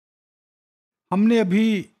ہم نے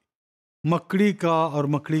ابھی مکڑی کا اور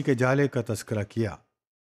مکڑی کے جالے کا تذکرہ کیا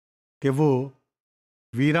کہ وہ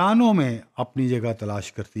ویرانوں میں اپنی جگہ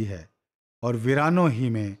تلاش کرتی ہے اور ویرانوں ہی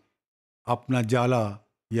میں اپنا جالا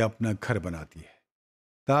یا اپنا گھر بناتی ہے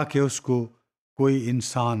تاکہ اس کو کوئی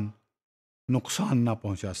انسان نقصان نہ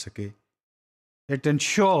پہنچا سکے. It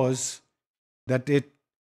ensures that it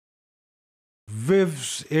waves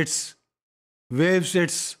its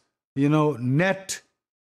net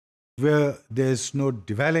where there is no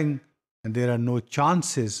dwelling and there are no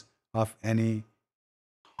chances of any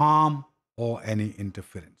harm or any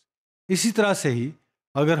interference. اسی طرح سے ہی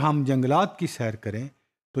اگر ہم جنگلات کی سیر کریں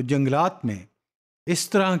تو جنگلات میں اس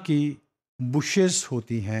طرح کی بشز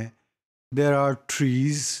ہوتی ہیں. There are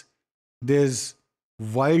trees, there's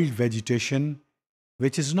wild vegetation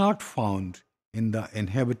which is not found in the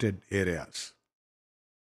inhabited areas.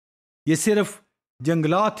 یہ صرف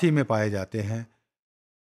جنگلات ہی میں پائے جاتے ہیں.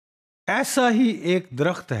 ایسا ہی ایک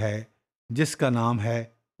درخت ہے جس کا نام ہے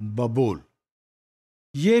ببول.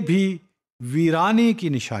 یہ بھی ویرانی کی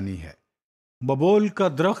نشانی ہے. ببول کا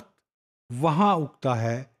درخت وہاں اگتا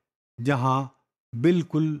ہے جہاں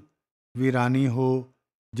بالکل ویرانی ہو،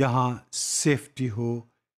 جہاں safety who,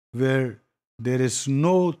 where there is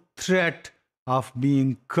no threat of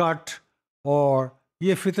being cut. اور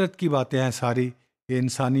یہ فطرت کی باتیں ہیں ساری، یہ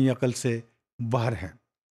انسانی عقل سے باہر ہیں.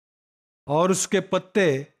 اور اس کے پتے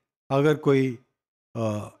اگر کوئی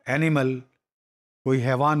اینیمل، کوئی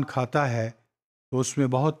حیوان کھاتا ہے تو اس میں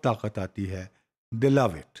بہت طاقت آتی ہے. They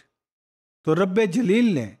love it. تو رب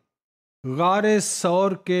جلیل نے غار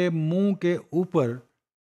ثور کے منہ کے اوپر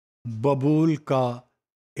ببول کا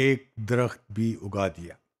ایک درخت بھی اگا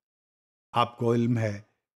دیا. آپ کو علم ہے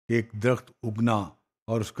کہ ایک درخت اگنا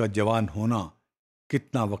اور اس کا جوان ہونا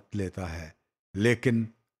کتنا وقت لیتا ہے، لیکن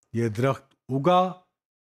یہ درخت اگا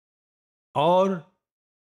اور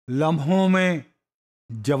لمحوں میں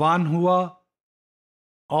جوان ہوا،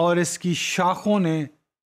 اور اس کی شاخوں نے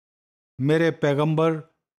میرے پیغمبر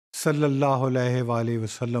صلی اللہ علیہ وآلہ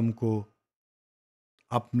وسلم کو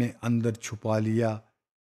اپنے اندر چھپا لیا.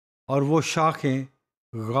 اور وہ شاخیں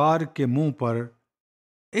غار کے منہ پر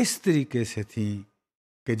اس طریقے سے تھیں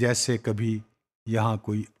کہ جیسے کبھی یہاں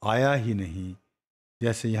کوئی آیا ہی نہیں،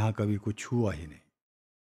 جیسے یہاں کبھی کچھ ہوا ہی نہیں.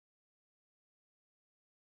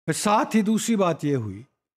 پھر ساتھ ہی دوسری بات یہ ہوئی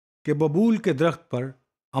کہ ببول کے درخت پر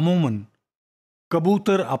عموماً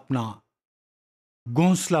کبوتر اپنا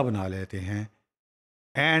گھونسلہ بنا لیتے ہیں.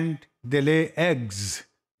 اینڈ دے لے eggs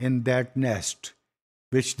in that nest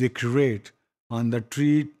which they create on the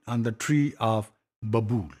tree of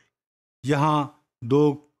ببول. یہاں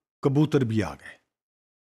دو کبوتر بھی آ گئے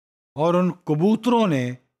اور ان کبوتروں نے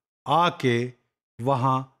آ کے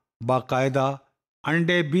وہاں باقاعدہ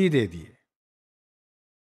انڈے بھی دے دیے.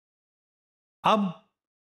 اب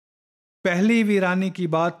پہلی ویرانی کی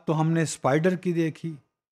بات تو ہم نے اسپائڈر کی دیکھی،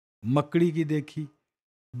 مکڑی کی دیکھی.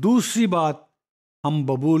 دوسری بات ہم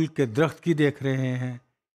ببول کے درخت کی دیکھ رہے ہیں.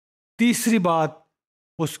 تیسری بات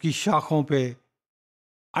اس کی شاخوں پہ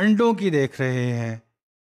انڈوں کی دیکھ رہے ہیں.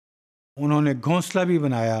 انہوں نے گھونسلہ بھی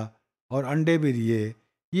بنایا اور انڈے بھی دیے.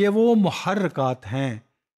 یہ وہ محرکات ہیں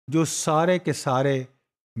جو سارے کے سارے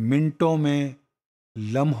منٹوں میں،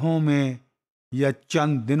 لمحوں میں یا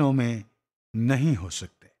چند دنوں میں نہیں ہو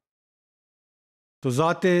سکتے. تو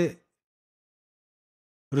ذات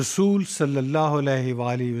رسول صلی اللہ علیہ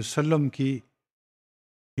وآلہ وسلم کی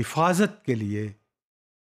حفاظت کے لیے،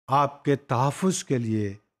 آپ کے تحفظ کے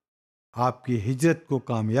لیے، آپ کی ہجرت کو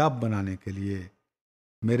کامیاب بنانے کے لیے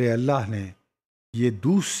میرے اللہ نے یہ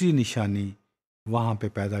دوسری نشانی وہاں پہ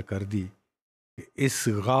پیدا کر دی کہ اس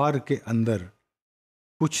غار کے اندر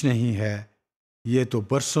کچھ نہیں ہے. یہ تو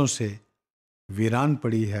برسوں سے ویران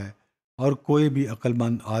پڑی ہے، اور کوئی بھی عقل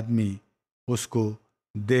مند آدمی اس کو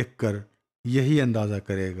دیکھ کر یہی اندازہ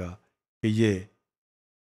کرے گا کہ یہ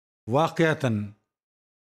واقعتاً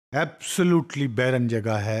ایبسولوٹلی بیرن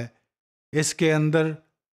جگہ ہے. اس کے اندر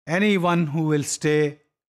any one who will stay,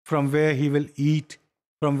 from where he will at,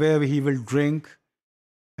 from where he will drink.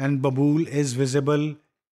 And ببول is visible,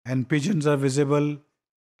 and pigeons are visible,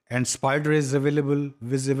 and spider is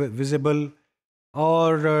visible.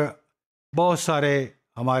 اور بہت سارے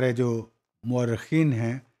ہمارے جو مورخین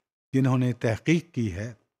ہیں جنہوں نے تحقیق کی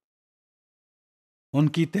ہے، ان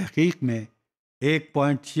کی تحقیق میں ایک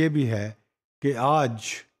پوائنٹ یہ بھی ہے کہ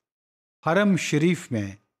آج حرم شریف میں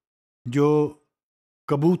جو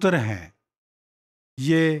کبوتر ہیں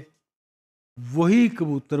یہ وہی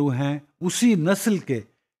کبوتر ہیں، اسی نسل کے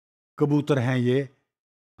کبوتر ہیں یہ،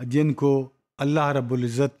 جن کو اللہ رب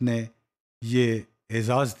العزت نے یہ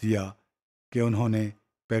اعزاز دیا کہ انہوں نے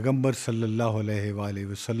پیغمبر صلی اللہ علیہ وآلہ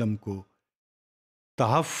وسلم کو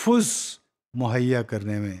تحفظ مہیا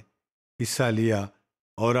کرنے میں حصہ لیا،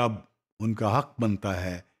 اور اب ان کا حق بنتا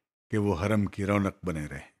ہے کہ وہ حرم کی رونق بنے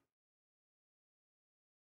رہیں۔